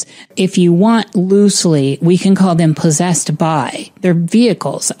humans. If you want loosely, we can call them possessed by. They're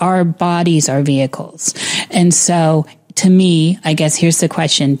vehicles. Our bodies are vehicles. And so, to me, I guess here's the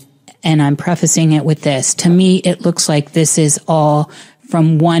question, and I'm prefacing it with this. To me, it looks like this is all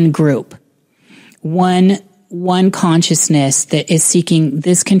from one group, one consciousness that is seeking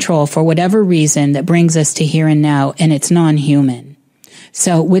this control for whatever reason that brings us to here and now, and it's non-human.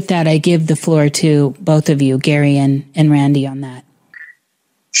 So with that, I give the floor to both of you, Garry and Randy, on that.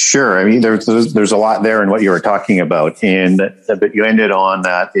 Sure. I mean, there's a lot there in what you were talking about, but you ended on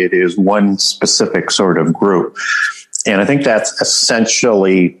that it is one specific sort of group. And I think that's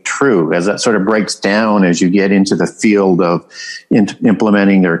essentially true, as that sort of breaks down as you get into the field of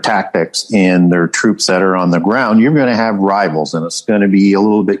implementing their tactics and their troops that are on the ground. You're going to have rivals, and it's going to be a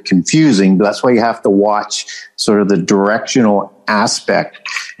little bit confusing, but that's why you have to watch sort of the directional aspect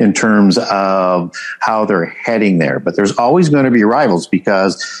in terms of how they're heading there. But there's always going to be rivals,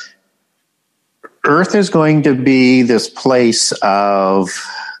 because Earth is going to be this place of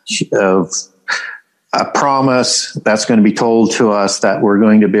a promise that's going to be told to us that we're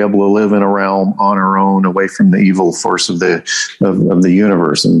going to be able to live in a realm on our own, away from the evil force of the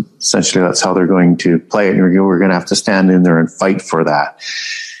universe. And essentially that's how they're going to play it. And we're going to have to stand in there and fight for that.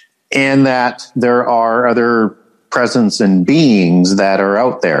 And that there are other presence and beings that are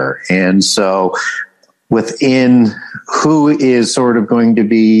out there. And so within who is sort of going to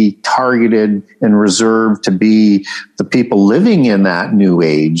be targeted and reserved to be the people living in that new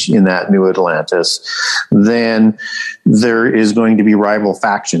age, in that new Atlantis, then there is going to be rival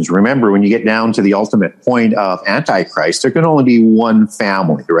factions. Remember, when you get down to the ultimate point of Antichrist, there can only be one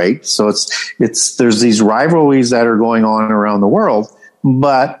family, right? So there's these rivalries that are going on around the world,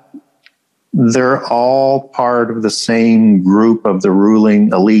 but they're all part of the same group of the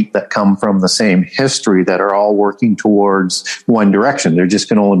ruling elite that come from the same history, that are all working towards one direction. There just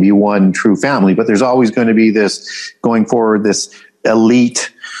can only be one true family, but there's always going to be this, going forward, this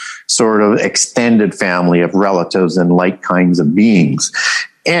elite sort of extended family of relatives and like kinds of beings.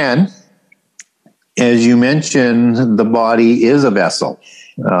 And as you mentioned, the body is a vessel.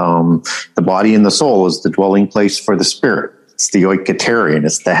 The body and the soul is the dwelling place for the spirit. It's the oikaterian.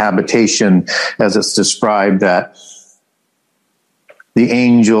 It's the habitation, as it's described, that the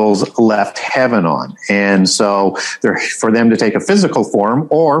angels left heaven on. And so for them to take a physical form,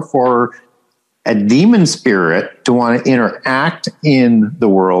 or for a demon spirit to want to interact in the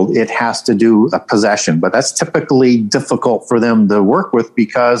world, it has to do a possession. But that's typically difficult for them to work with,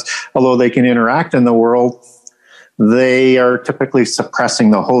 because although they can interact in the world, they are typically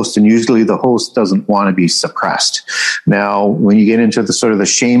suppressing the host, and usually the host doesn't want to be suppressed. Now, when you get into the sort of the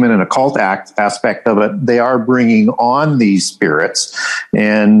shaman and occult aspect of it, they are bringing on these spirits.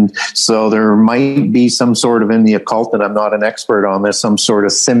 And so there might be some sort of, in the occult, and I'm not an expert on this, some sort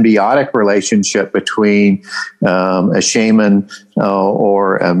of symbiotic relationship between a shaman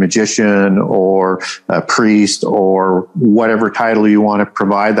or a magician or a priest, or whatever title you want to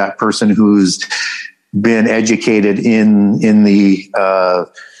provide that person who's been educated in the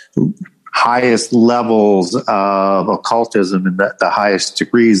highest levels of occultism and the highest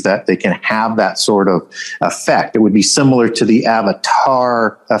degrees, that they can have that sort of effect. It would be similar to the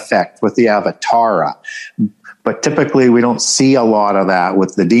avatar effect with the Avatara. But typically we don't see a lot of that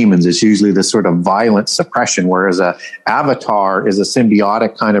with the demons. It's usually this sort of violent suppression, whereas a avatar is a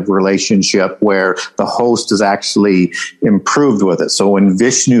symbiotic kind of relationship where the host is actually improved with it. So when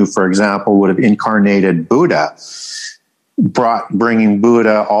Vishnu, for example, would have incarnated Buddha, bringing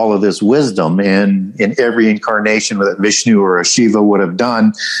Buddha all of this wisdom, and in every incarnation that Vishnu or a Shiva would have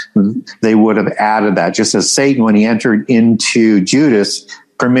done, they would have added that. Just as Satan, when he entered into Judas,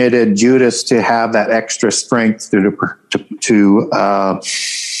 permitted Judas to have that extra strength to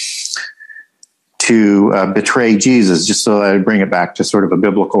betray Jesus, just so that I bring it back to sort of a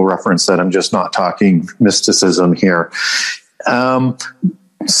biblical reference that I'm just not talking mysticism here.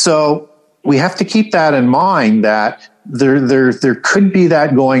 So we have to keep that in mind, that there could be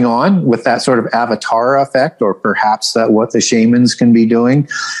that going on with that sort of avatar effect, or perhaps that what the shamans can be doing.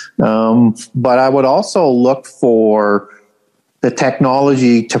 But I would also look for the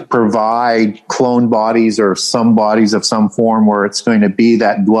technology to provide clone bodies or some bodies of some form where it's going to be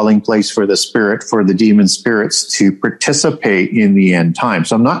that dwelling place for the spirit, for the demon spirits to participate in the end time.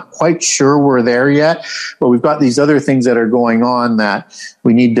 So I'm not quite sure we're there yet, but we've got these other things that are going on that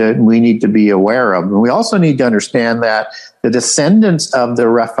we need to be aware of. And we also need to understand that the descendants of the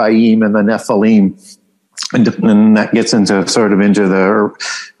Rephaim and the Nephilim, and that gets into a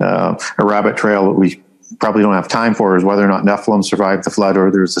rabbit trail that we probably don't have time for, is whether or not Nephilim survived the flood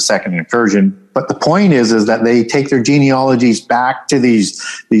or there's a second incursion. But the point is that they take their genealogies back to these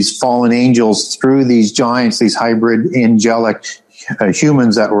fallen angels through these giants, these hybrid angelic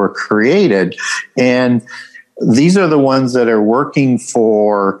humans that were created. And these are the ones that are working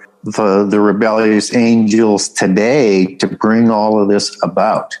for the rebellious angels today to bring all of this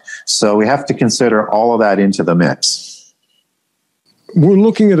about. So we have to consider all of that into the mix. We're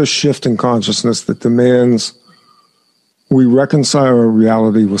looking at a shift in consciousness that demands we reconcile our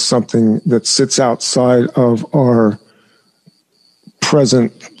reality with something that sits outside of our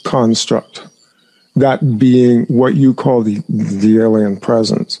present construct, that being what you call the alien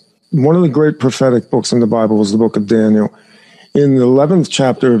presence. One of the great prophetic books in the Bible is the book of Daniel. In the 11th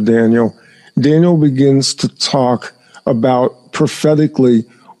chapter of Daniel, Daniel begins to talk about prophetically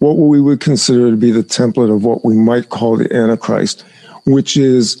what we would consider to be the template of what we might call the Antichrist, which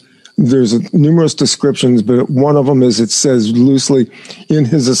is, there's numerous descriptions, but one of them is, it says loosely, in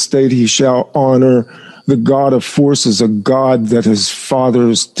his estate he shall honor the God of forces, a God that his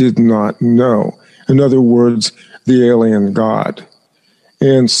fathers did not know. In other words, the alien God.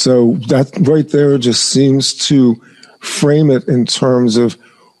 And so that right there just seems to frame it in terms of,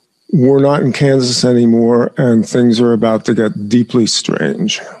 we're not in Kansas anymore and things are about to get deeply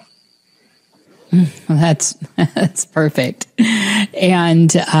strange. That's perfect. And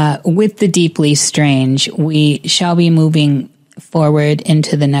with the deeply strange, we shall be moving forward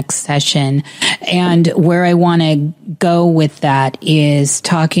into the next session. And where I want to go with that is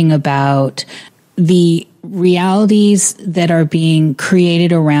talking about the realities that are being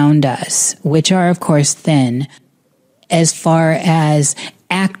created around us, which are, of course, thin, as far as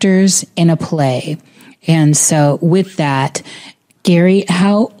actors in a play. And so with that, Garry,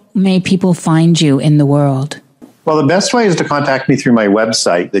 how may people find you in the world? Well, the best way is to contact me through my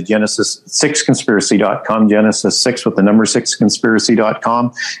website, the Genesis6conspiracy.com, Genesis6 with the number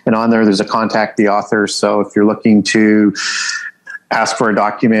 6conspiracy.com. And on there's a contact the author. So if you're looking to ask for a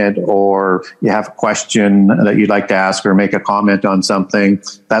document, or you have a question that you'd like to ask or make a comment on something,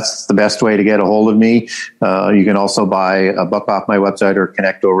 that's the best way to get a hold of me. You can also buy a book off my website, or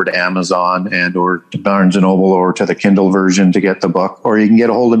connect over to Amazon and or to Barnes & Noble, or to the Kindle version to get the book. Or you can get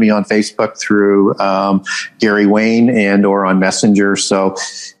a hold of me on Facebook through Garry Wayne and or on Messenger. So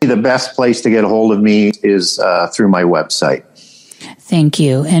the best place to get a hold of me is through my website. Thank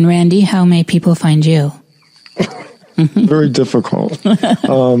you. And Randy, how may people find you? Very difficult.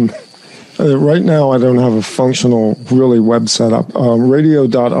 Right now, I don't have a functional, really, web setup.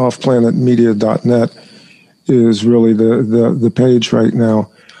 Radio.offplanetmedia.net is really the page right now.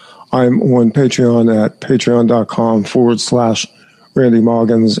 I'm on Patreon at patreon.com/Randy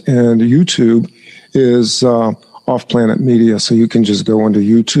Maugans, and YouTube is Off Planet Media. So you can just go into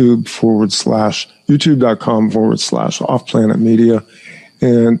youtube.com/Off Planet Media,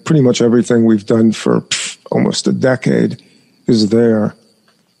 and pretty much everything we've done for almost a decade is there.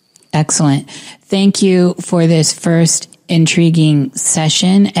 Excellent. Thank you for this first intriguing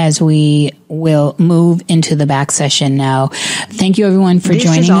session, as we will move into the back session now. Thank you, everyone, for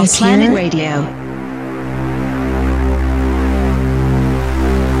joining us here. This is Off Planet Radio.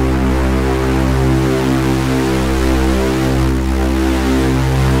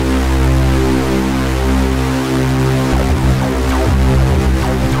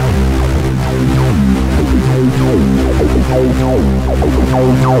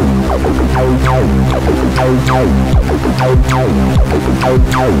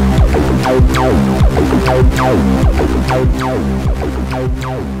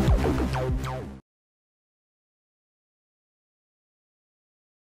 No.